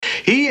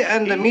He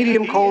and a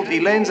medium called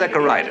Elaine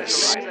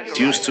Zacharias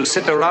used to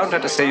sit around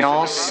at a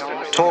seance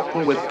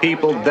talking with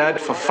people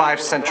dead for 5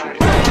 centuries.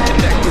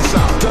 Check this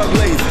out, Doug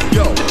Lazy,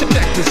 yo.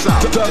 Check this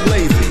out, Doug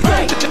Lazy,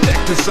 yo.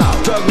 Check this out,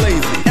 Doug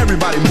Lazy.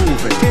 Everybody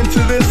moving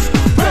into this.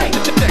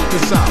 Check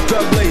this out,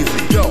 Doug Lazy,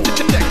 yo.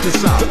 Check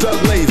this out,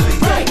 Doug Lazy,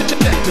 yo.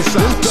 Check this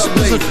out, Doug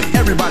Lazy.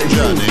 Everybody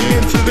moving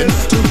into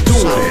this. Doing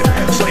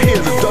it. So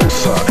here's a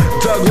dose of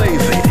Doug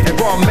Lazy and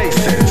Ron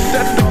Mason.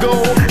 Set the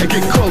goal and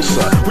get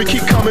closer. We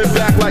keep coming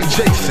back like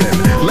Jason.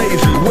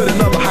 Lazy with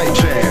another hype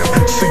jam.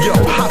 So yo,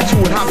 hop to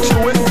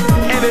it.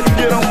 And if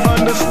you don't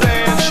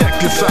understand, check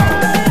this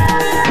out.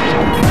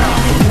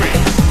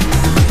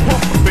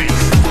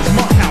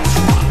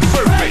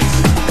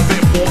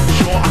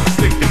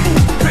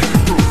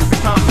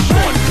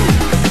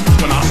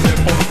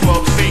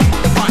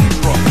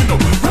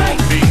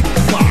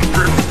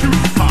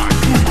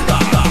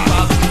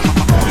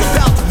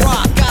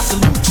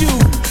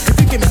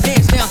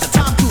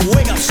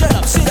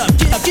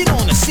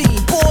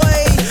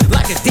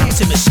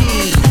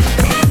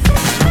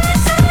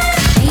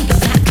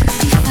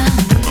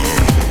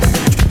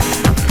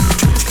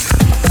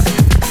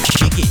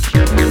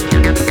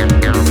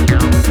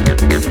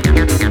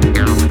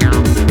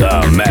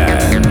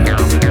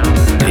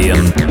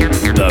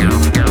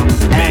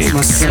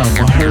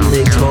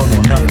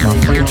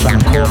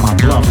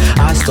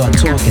 Start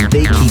talking,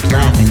 they keep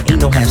laughing.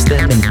 Ain't no half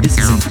stepping. This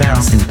is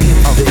embarrassing.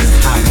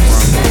 This house.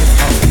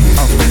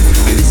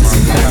 This is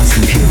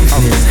embarrassing.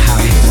 This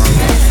house.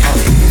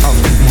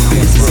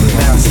 This is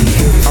embarrassing.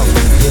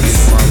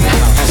 This house.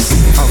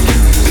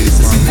 This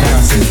is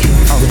embarrassing.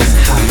 This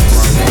house.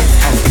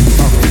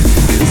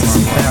 This is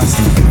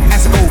embarrassing.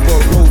 As over,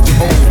 roll you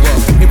over.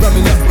 It run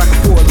me up like a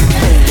 4-leaf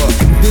clover.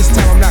 This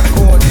time I'm not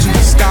going to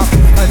stop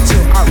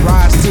until I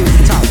rise to the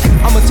top.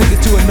 I'ma take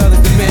it to another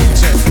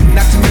dimension.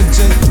 Not to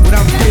mention what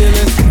I'm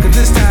feeling, cause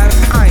this time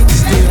I ain't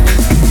stealing.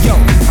 Yo,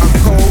 I'm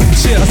cold,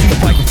 chill. I see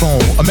the microphone,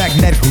 a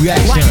magnetic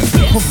reaction.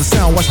 Pump the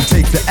sound, watch me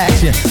take the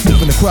action.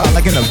 Moving the crowd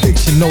like an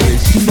eviction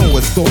notice. You know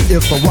it's go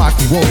if I rock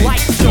and roll it.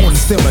 Showing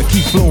the stamina,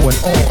 keep flowing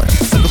on.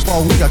 Suckers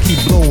fall weak, I keep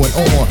blowing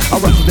on.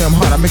 I rock so damn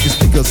hard, I make the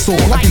speakers soar.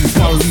 I give you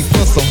quality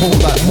plus a whole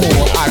lot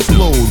more. I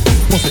explode.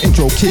 Once the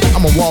intro kick,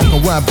 I'ma walk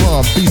around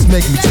bum. Beats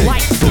make me tick.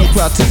 Feel the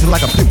crowd tension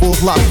like a pit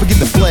bull's lock. Forget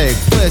the flag,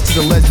 pledge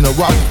to the legend of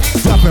rock.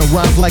 Dropping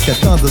rhymes like a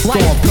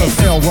thunderstorm. Plus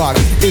L-Rock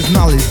is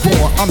knowledge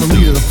born. I'm the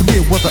leader,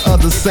 forget what the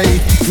others say.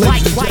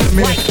 Ladies and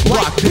gentlemen,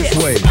 rock this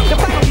way. The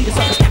final leader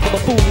suckers back for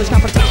the foolish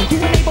confrontation. To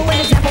enable an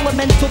example of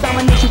mental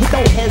domination with no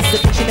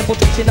hesitation.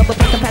 Infiltration of the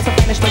person, passive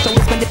and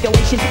specialist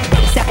manipulation.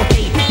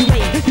 Saplicate, you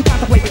aim, you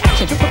contemplate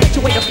reaction.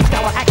 Perpetuate a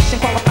freestyle or action.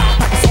 Qualify,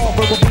 practice all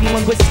verbal reading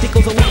linguistics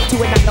goes a week to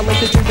annihilate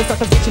the dreams of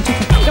supposition.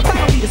 The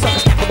final leader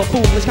suckers back for the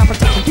foolish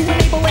confrontation. To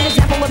enable an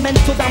example of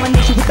mental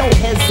domination with no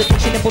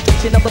hesitation.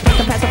 Infiltration of the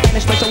person, passive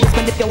and specialist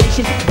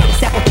manipulation.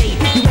 Saplicate,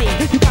 you aim,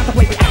 you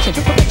contemplate reaction.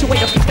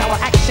 Perpetuate a freestyle or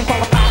action.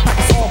 Qualify,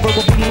 practice all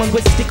verbal reading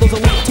linguistics goes a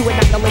week to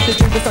annihilate the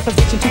dreams of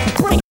supposition. To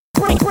break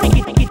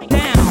it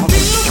down.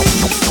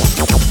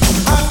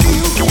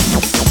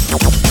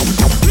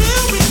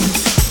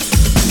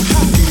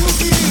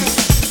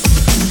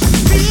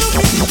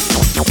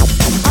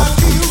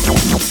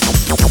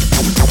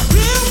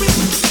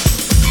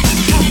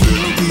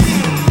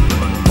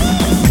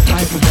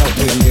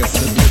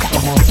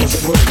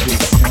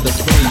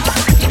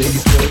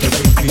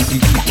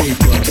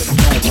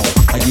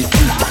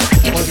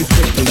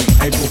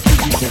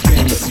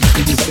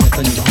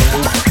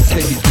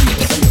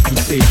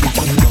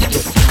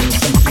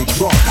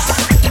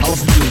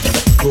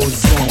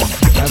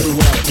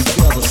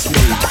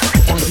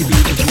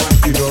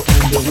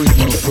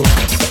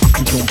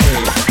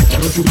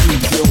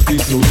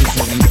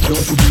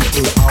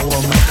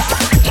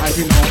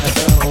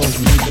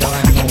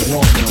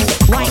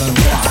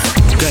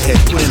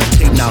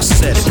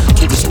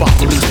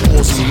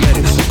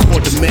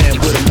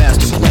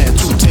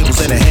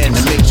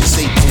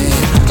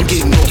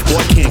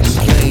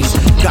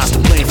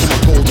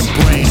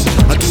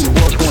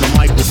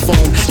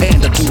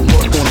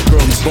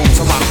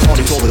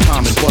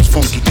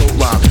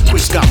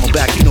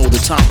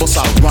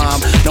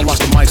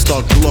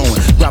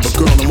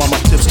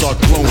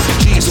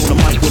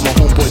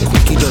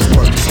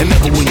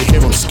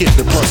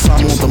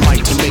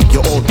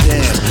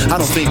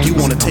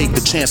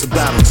 Chance of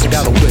balance, I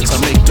got a wits, I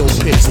make dope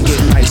hits and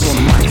get nice on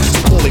the mic.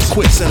 So call it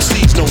quits,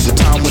 MCs know the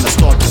time when I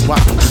start to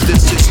rock. If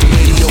this is the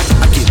radio,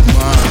 I get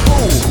mine.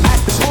 Boom, at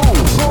the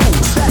boom,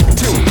 step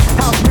 2.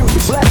 House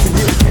music blessing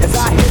you as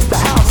I hit the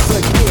house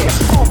again.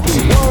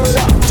 Funky, word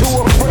up to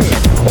a friend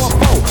or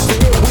foe. So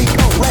here we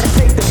go, let's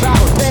take the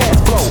battle dance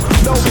flow.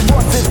 No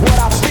remorse is what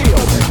I feel.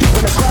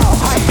 Keeping the crowd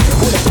hype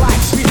with a black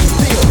beat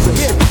steel. So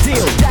here's the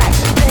deal, Jack,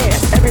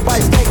 dance.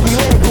 Everybody's making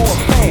you into a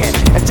fan.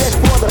 And just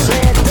for the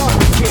band, done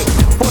the kick.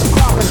 For the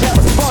crowd and that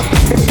was funky.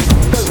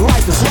 Cause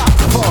life is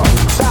lots of fun.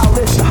 Style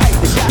is the hype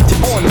that got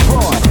you on the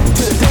run.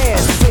 To the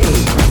dance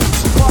scene.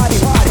 Party,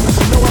 you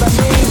know what I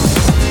mean?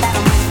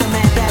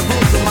 That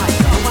rules the mic.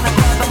 When I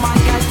grab the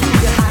mic, I do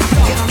get hot.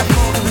 Get on the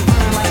floor and we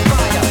burn like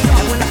fire.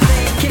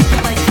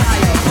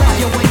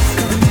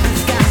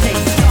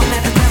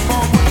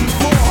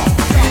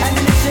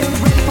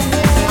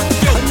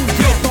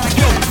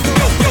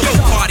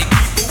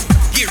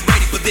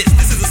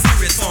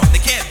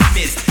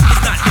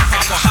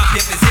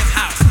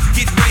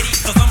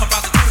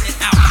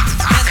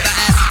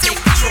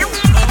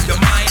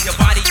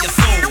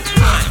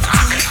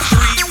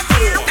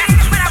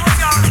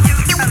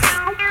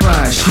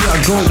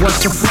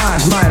 like a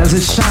flashlight as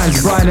it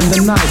shines bright in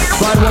the night.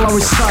 Right while I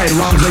recite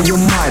rhymes that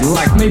you might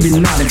like, maybe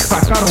not. In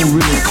fact, I don't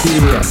really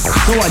care.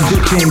 So I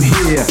just came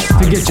here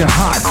to get you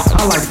hot.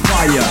 I like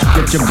fire,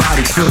 get your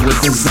body filled with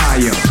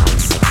desire.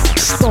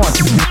 Start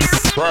to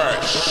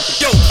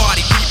Yo,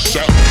 party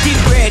people, get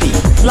ready,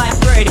 like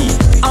Freddy.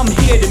 I'm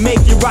here to make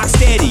you rock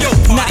steady. Yo,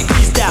 not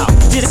freestyle,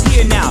 just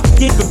here now.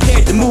 Get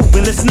prepared to move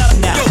and listen up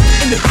now.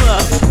 In the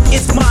club,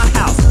 it's my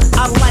house.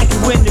 I like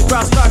it when the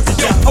crowd starts to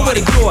jump. Oh, what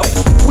a joy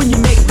when you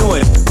make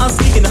noise. I'm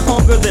speaking to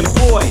homegirls and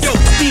boys.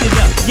 Speed it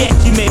up, yeah,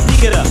 you may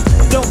pick it up.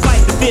 Don't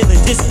fight the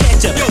feeling, just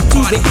catch up to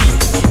the beat.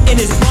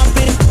 And it's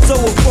bumping, so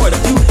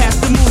important. You have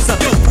to move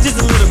something, just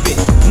a little bit.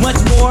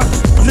 Much more,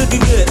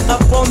 looking good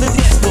up on the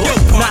dance floor.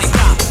 Not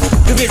stop,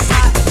 cause it's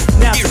hot.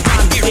 Now it's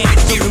time to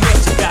dance. Show me what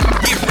you got.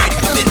 Get ready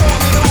for this.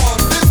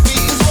 This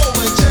beat is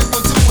rolling. Check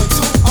 1, 2, 1,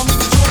 2. I'm in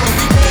control of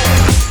the ball.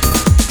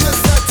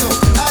 Just settle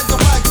as the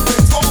mic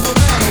spins over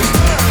metal.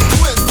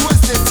 Turn,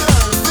 twist and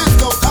turn. This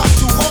goes out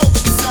to all the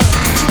concerned.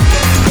 True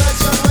ladies,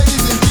 young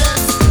ladies and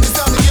gents. It's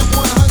time to get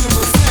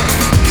 100%.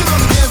 Get on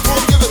the dance floor,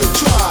 give it a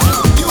try.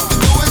 You can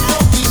do it,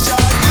 don't be shy.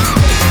 Just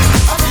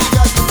dance. I know you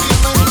got the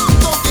feeling.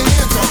 Throw your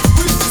hands up.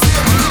 Reach the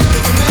ceiling. Hear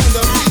the command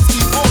of these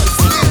key boys.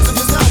 Dance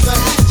if it's not the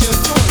hit your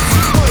joints.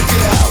 Work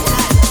it out.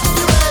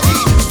 You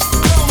ready?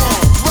 Come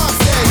on, rock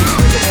steady.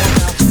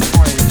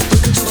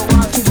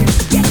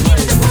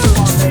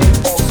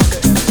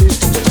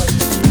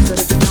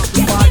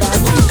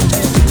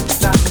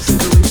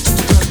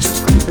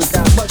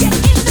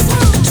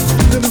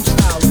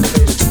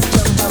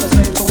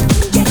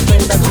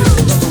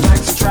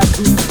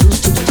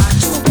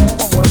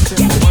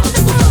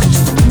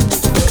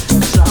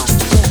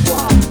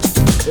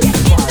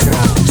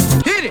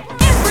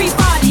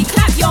 Everybody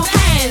clap your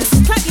hands.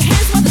 Clap your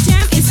hands while the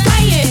jam is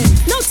playing.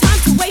 No time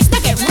to waste,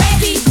 now get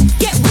ready.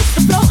 Get with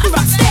the flow and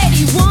rock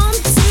steady. 1,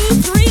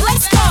 2, 3,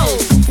 let's go.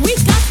 We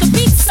got the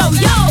beat, so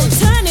yo,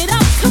 turn it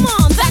up, come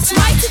on, that's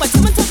right. But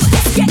someone told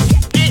us, get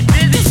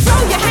busy.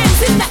 Throw your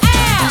hands in the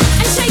air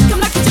and shake them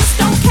like you just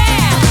don't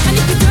care. And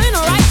if you're doing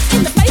alright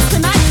in the place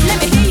tonight, let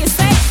me hear you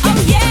say, oh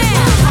yeah,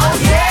 oh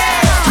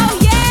yeah, oh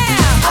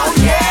yeah, oh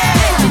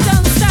yeah. And you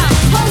don't stop,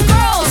 home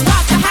girls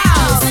rock the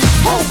house,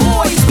 home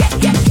boys get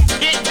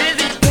Get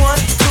busy. 1,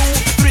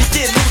 2, 3,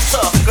 get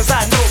looser. Cause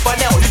I know by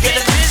now you get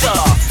a teaser.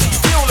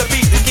 Feel the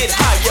beat and get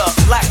higher,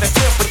 like the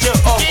temperature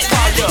of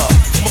fire.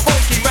 My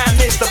funky rhyme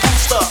is the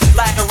booster,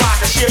 like a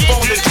rocket ship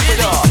on the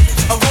Jupiter.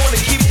 I'm gonna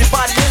keep your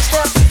body in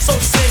step, so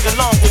sing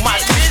along with my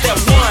 3-step.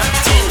 1,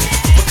 2.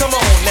 But come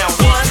on now,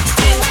 1,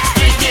 2,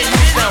 3, get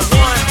loose now.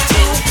 1,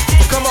 2.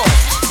 But come on,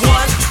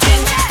 1,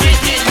 2, 3,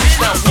 get loose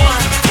now. 1,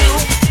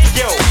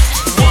 2. Yo,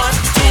 1,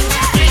 2,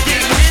 3,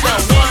 get loose now.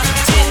 1,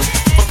 2.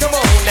 But come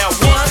on now,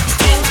 1,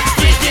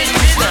 2, 3, get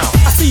loose now.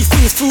 I see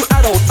things through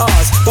adult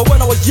eyes, but when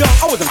I was young,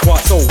 I wasn't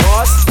quite so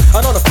wise. I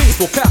know the things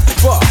will pass me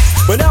by,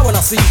 but now when I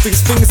see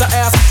these things, I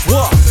ask,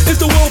 what? Is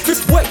the world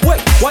this way?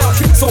 Wait, why I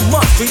keep so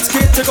much? Street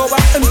scared to go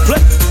out and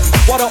play?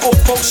 Why the old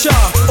folks shy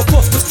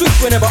across the street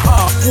whenever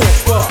I walk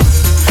by?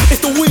 It's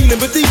the wheeling,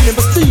 but dealing,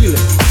 but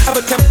stealing. Have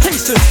a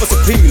temptation for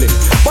some healing,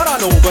 but I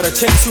know better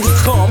chance soon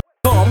come.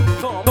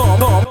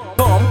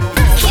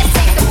 Can't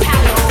take the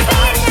power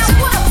away.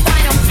 Now what a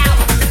final out.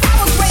 I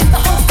will break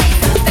the whole thing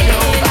to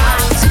fade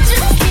out.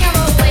 Just can't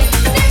relate.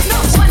 There's no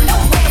one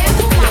nowhere.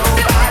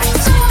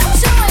 So I'm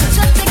chilling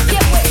just to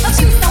get with a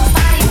few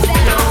nobodies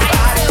that I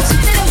do.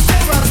 That I'm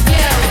sure of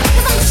you.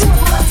 Cause I'm sure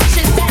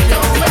politicians that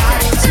don't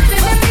listen. Just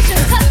been my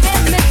mission, cut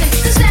them missing.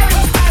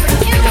 Sincerity,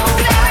 clarity, and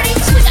clarity.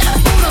 We gotta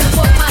boom them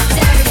for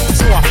posterity.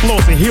 So I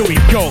flows and here we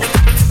go.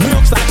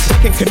 Milks like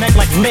chicken connect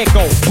like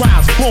Lego.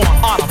 Rhymes flowing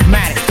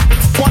automatic.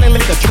 Funny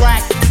like the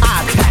track,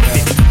 I attacked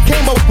it.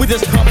 Came up with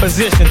this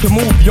composition to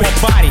move your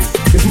body.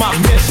 Is my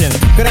mission.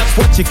 Cause that's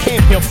what you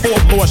came here for,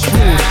 Lord Smooth.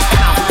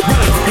 And I'm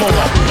ready to flow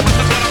up.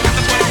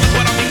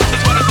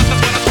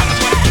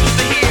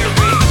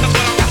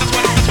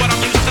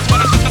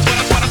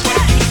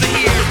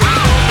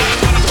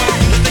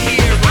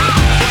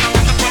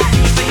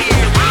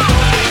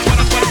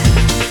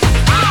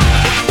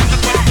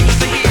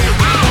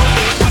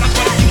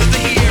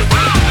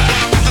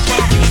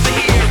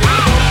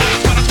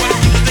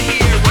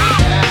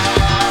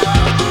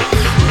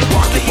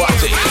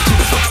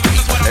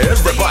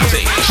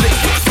 Everybody, shake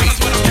your feet,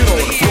 get on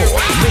the floor,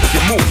 make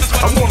your move.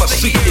 I wanna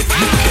see if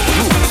you can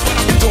move.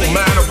 It don't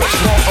matter what's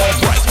wrong or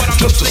right,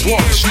 just as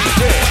long as you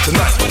dance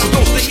tonight. So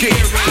don't be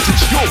scared, cause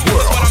it's your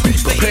world. Be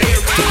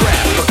prepared to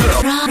grab the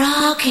girl.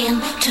 Rockin'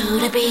 to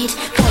the beat.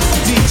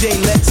 DJ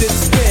lets it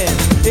spin.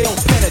 It'll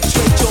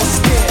penetrate your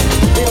skin.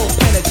 It'll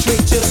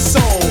penetrate your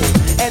soul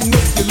and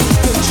make you lose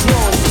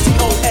control.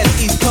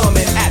 TOSE's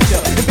coming at ya,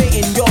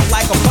 invading your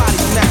like a body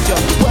snatcher.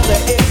 Whether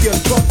if you're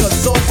drunk or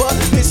sober,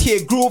 this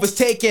here groove is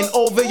taking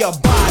over your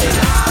body.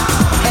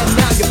 And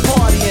now you're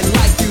partying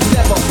like you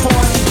never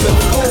partied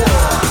before.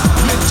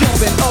 You're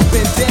jumping up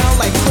and down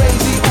like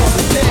crazy on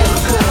the dance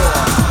floor.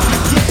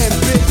 You're getting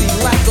busy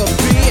like a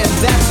bee, and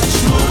that's the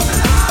truth.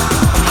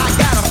 I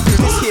gotta feel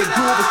this here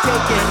groove is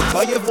taking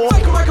all your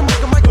voice.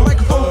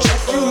 Microphone check.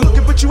 You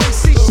looking but you ain't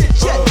see shit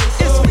yet.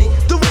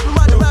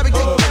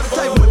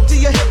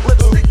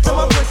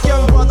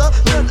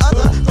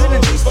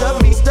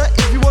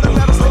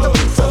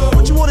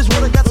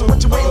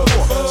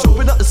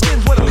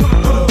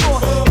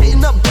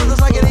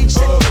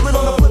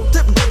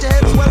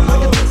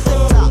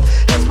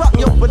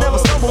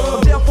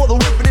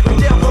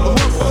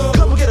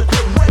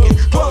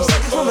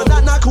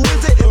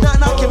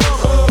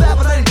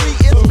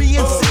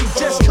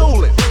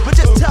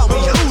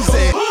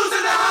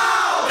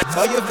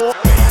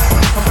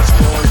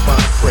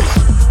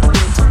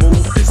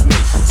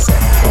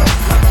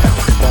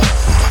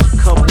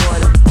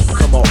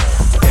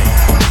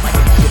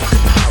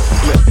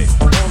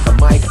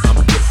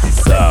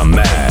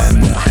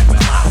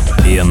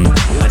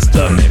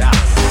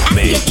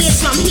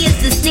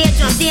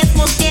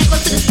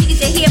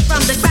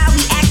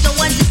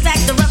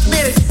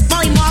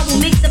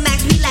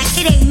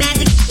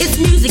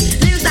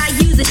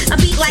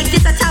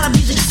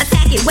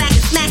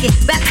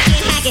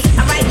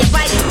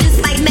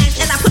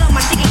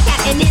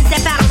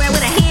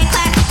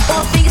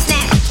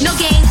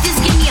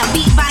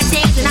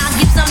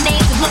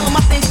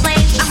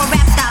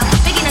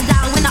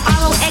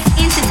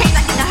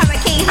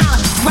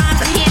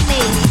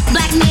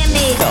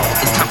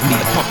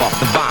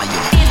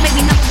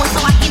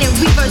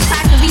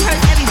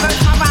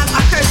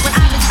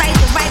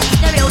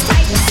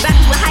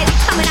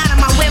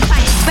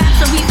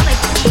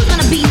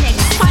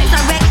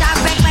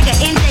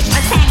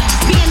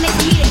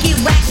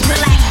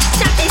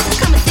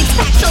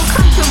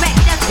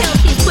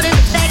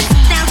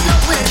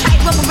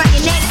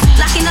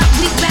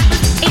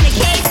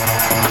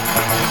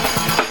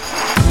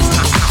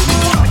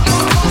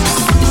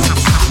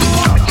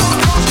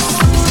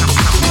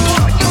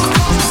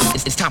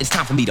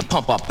 for me to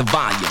pump up the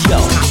volume. Yo.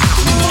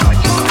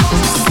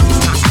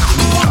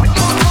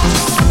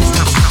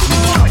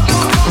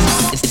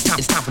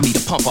 It's time for me to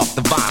pump up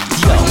the volume.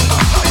 Yo.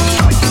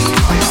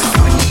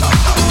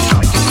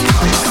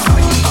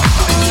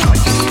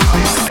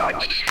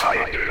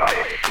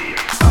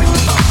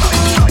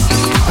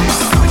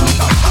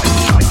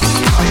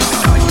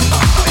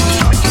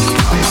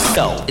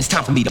 Yo, it's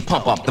time for me to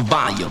pump up the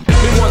volume.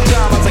 One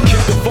time as I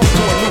kicked the funk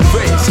to a new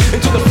phase,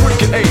 into the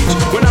freaking age.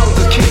 When I was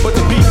a kid, but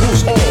the beat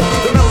moves on.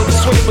 The melody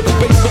swings, but the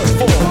bass don't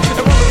fall.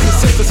 And one of the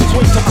sisters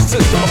swing to my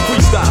system, a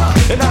freestyle.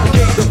 And I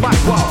gave the mic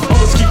while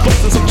others keep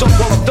busting some junk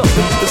while I'm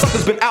dusting. The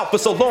sucker's been out for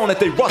so long that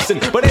they rustin'.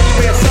 But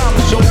anyway, it's time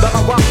to show that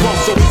I rock wrong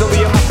so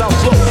easily and I sound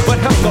slow. But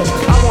hell no,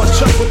 I want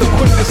Chuck with the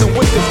quickness and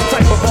witness, the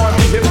type of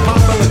R&B,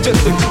 hip-hop, and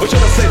logistics. Or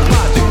should I say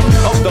logic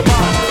of the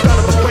mind? Kind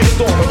of a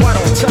brainstorm and right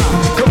on time.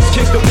 Girls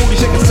kick the booty,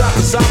 shaking side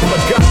to side,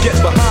 but God gets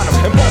behind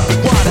them and bump the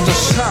grind. It's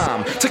just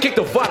time to kick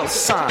the vital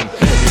sign.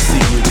 You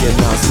see, you get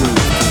now smooth.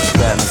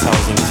 Badness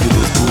housing to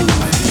this groove.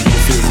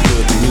 It feels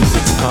good, the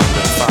music's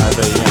pumping.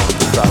 5 a.m.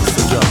 the crowd's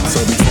to jump. So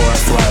before I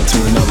fly to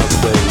another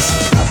place,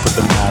 I put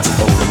the mask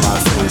over my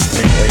face.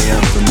 8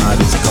 a.m. the night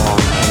is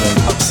gone, hanging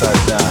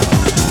upside down.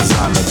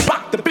 Time to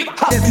rock the beat.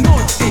 There's no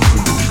escape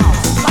from this house.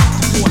 Lock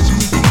the door, she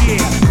needs the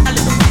air. I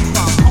let the beat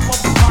bomb pump up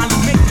the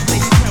volume, make the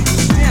place tremble.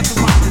 Dance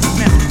around this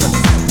mess with the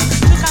simple.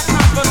 Just got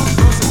time for the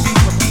girls and beat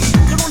for beat.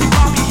 Don't only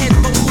Bobby head,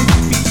 but move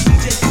your feet.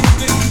 DJ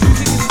good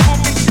music is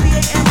pumping. 3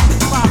 a.m. the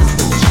crowd is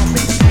still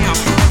jumping. Damn,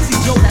 MC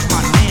Joe, that's my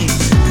name.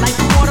 Like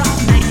water,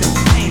 nice and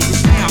plain.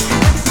 Damn,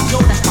 MC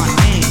Joe, that's my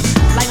name.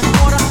 Like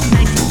water,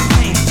 nice and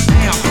plain.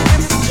 Damn,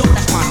 MC Joe,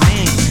 that's my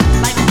name.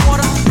 Like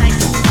water,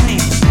 nice and plain.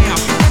 Damn,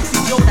 MC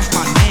Joe, that's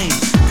my name.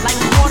 Like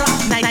water,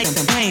 nice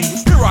and plain.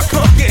 Here I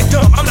come, getting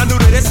dumb, I'm not new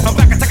to this. I'm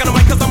back attacking the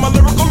mic cause I'm a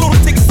lyrical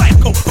lunatic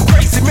psycho. A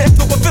crazy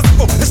mental but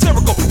physical,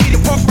 hysterical.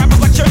 Eating punk rappers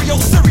like Cheerio,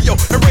 cereal,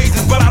 and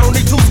raisins. But I don't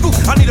need 2 scoops,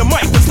 I need a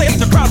mic to stage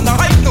the crowd in the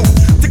hype note.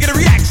 To get a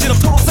reaction of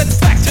total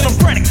satisfaction, I'm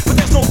frantic. But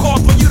there's no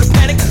cause for you to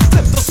panic.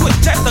 Flip the switch,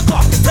 tap the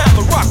clock, it's time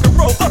to rock and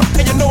roll.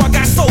 And you know I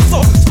got so.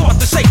 Start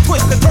to shake,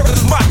 twist, and turn.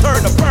 It's my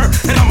turn to burn,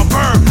 and I'ma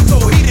burn.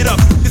 So heat it up.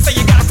 You say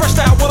you got a fresh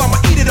style, well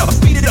I'ma eat it up.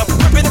 Beat it up,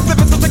 rip it and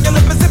flip it, so take your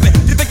lip and zip it.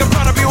 You think I'm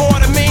trying to be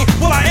hard at me?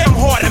 Well I am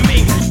hard at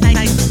me.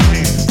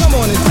 Come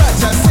on and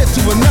touch, I said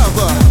to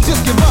another.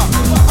 Just give up,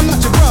 I'm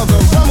not your brother.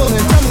 Rumble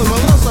and tumble, my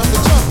lungs start to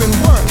jump and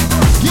work.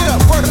 Get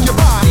up, work your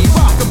body,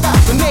 rock about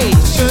the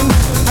nation.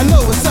 I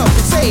know it's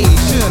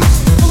self-fixation,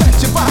 so let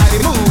your body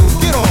move.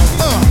 Get on,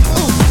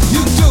 ooh,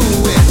 you do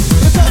it.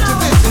 The touch of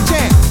this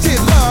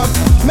enchanted love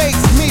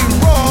makes me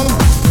wrong.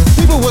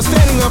 People were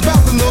standing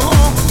about in the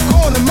law,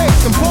 going to make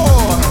them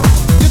poor.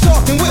 You're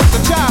talking with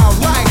a child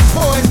like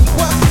voice,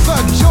 what's the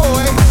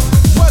joy?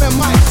 What am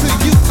I to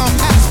you? I'm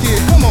asking,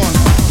 come on,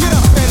 get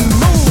up and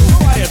move.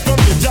 Quiet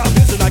from your job,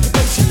 it's an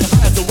occupation. You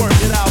had to work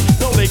it out,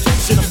 no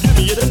vacation. I'm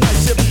giving you the night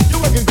shift.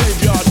 You're working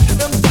graveyard,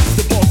 them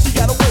the boss. You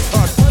gotta work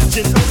hard,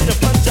 punching early to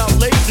punch out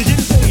late. To get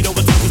paid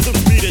over time, to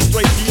beat it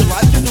straight to your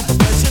life. Your new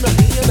profession of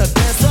being a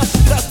dancer.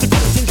 That's the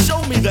question,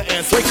 show me the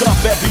answer. Wake up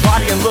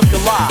everybody and look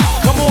alive.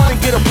 Come on and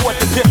get aboard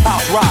the hip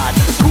house ride.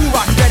 Cool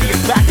Rock Steady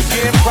is back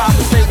again. Proud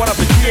to say one of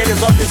the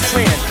creators of this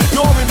trend.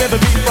 You all remember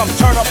me from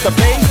Turn Up the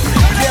Band.